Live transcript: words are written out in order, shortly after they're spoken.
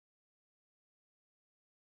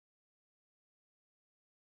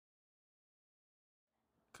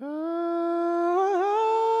Won't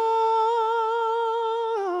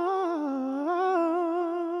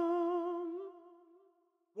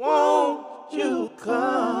you come?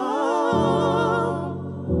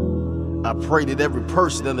 I pray that every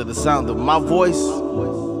person under the sound of my voice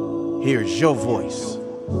hears your voice.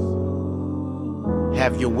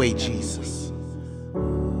 Have your way, Jesus.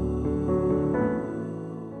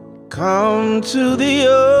 Come to the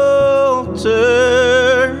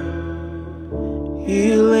altar.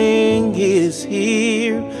 Healing is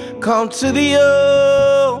here. Come to the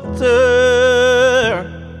altar.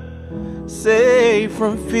 Save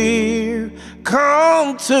from fear.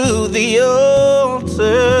 Come to the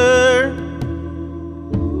altar.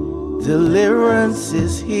 Deliverance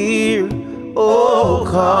is here. Oh,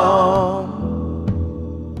 come.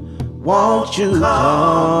 Won't you come?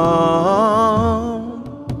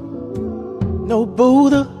 No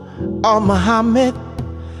Buddha or Muhammad,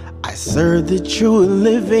 I serve the true and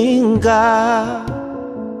living God.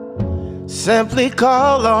 Simply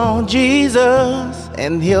call on Jesus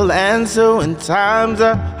and he'll answer when times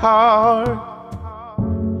are hard.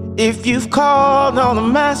 If you've called on the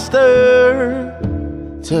Master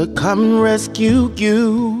to come and rescue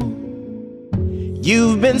you,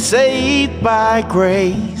 you've been saved by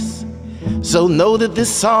grace. So know that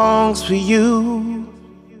this song's for you.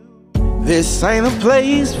 This ain't a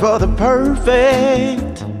place for the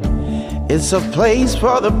perfect, it's a place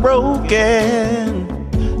for the broken.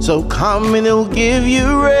 So come and he'll give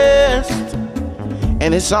you rest.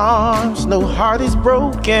 In his arms, no heart is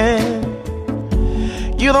broken.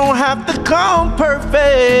 You don't have to come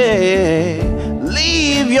perfect.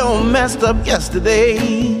 Leave your messed up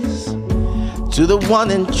yesterdays to the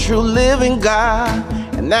one and true living God.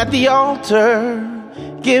 And at the altar,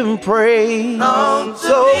 give him praise. Come to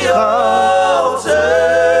the altar.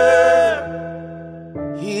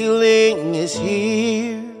 Healing is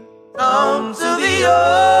here. Come to the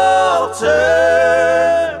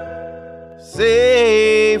altar.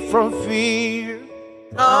 Save from fear.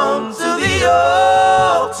 Come to the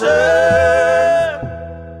altar.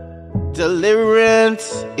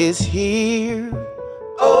 Deliverance is here.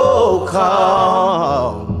 Oh,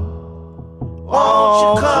 come. Won't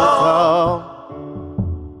you come?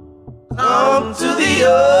 Come to the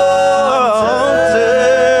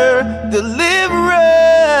altar.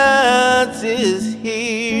 Deliverance is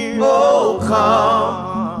here. Oh, come.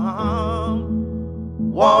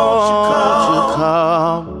 Won't you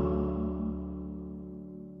come?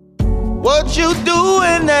 What you do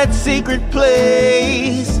in that secret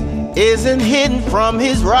place isn't hidden from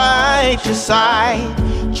his righteous sight.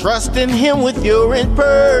 Trust in him with your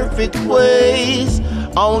imperfect ways.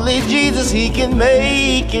 Only Jesus, he can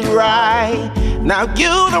make it right. Now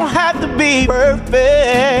you don't have to be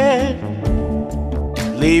perfect.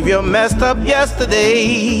 Leave your messed up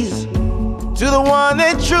yesterdays to the one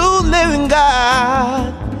and true living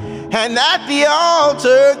God. And at the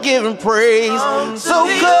altar, give him praise. So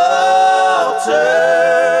come.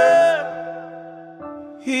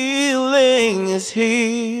 Healing is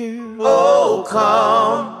here. Oh,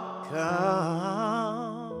 come.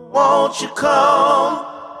 Come. Won't you come?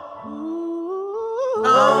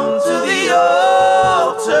 Come to the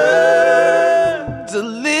altar.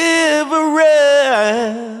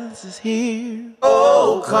 Deliverance is here.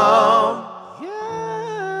 Oh, come.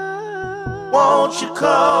 Yeah. Won't you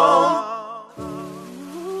come?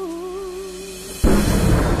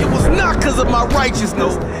 It was not because of my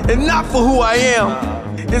righteousness and not for who I am.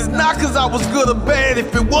 It's not because I was good or bad.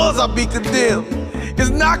 If it was, I'd be condemned. It's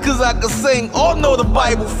not because I could sing or know the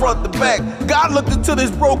Bible front to back. God looked into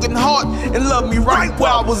this broken heart and loved me right where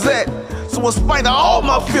I was at. So in spite of all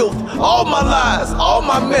my filth, all my lies, all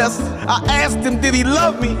my mess, I asked him, did he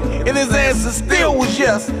love me? And his answer still was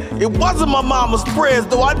yes. It wasn't my mama's prayers,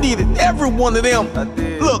 though I needed every one of them.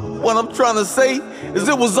 Look, what I'm trying to say is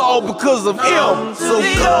it was all because of him. So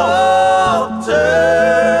come.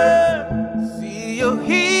 See your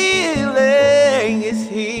healing is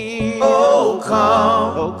here. Oh,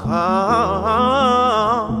 come. Oh,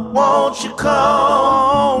 come. Won't you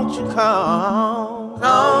come? Won't you come?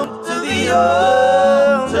 Come to the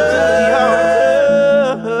altar.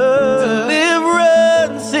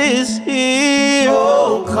 Deliverance is here.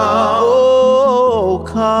 Oh, come. Oh,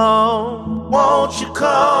 come. Won't you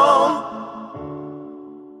come?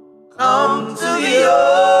 Come to the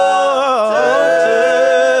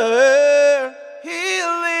altar.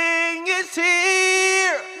 Healing is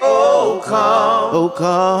here. Oh, come. Oh,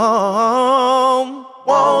 come.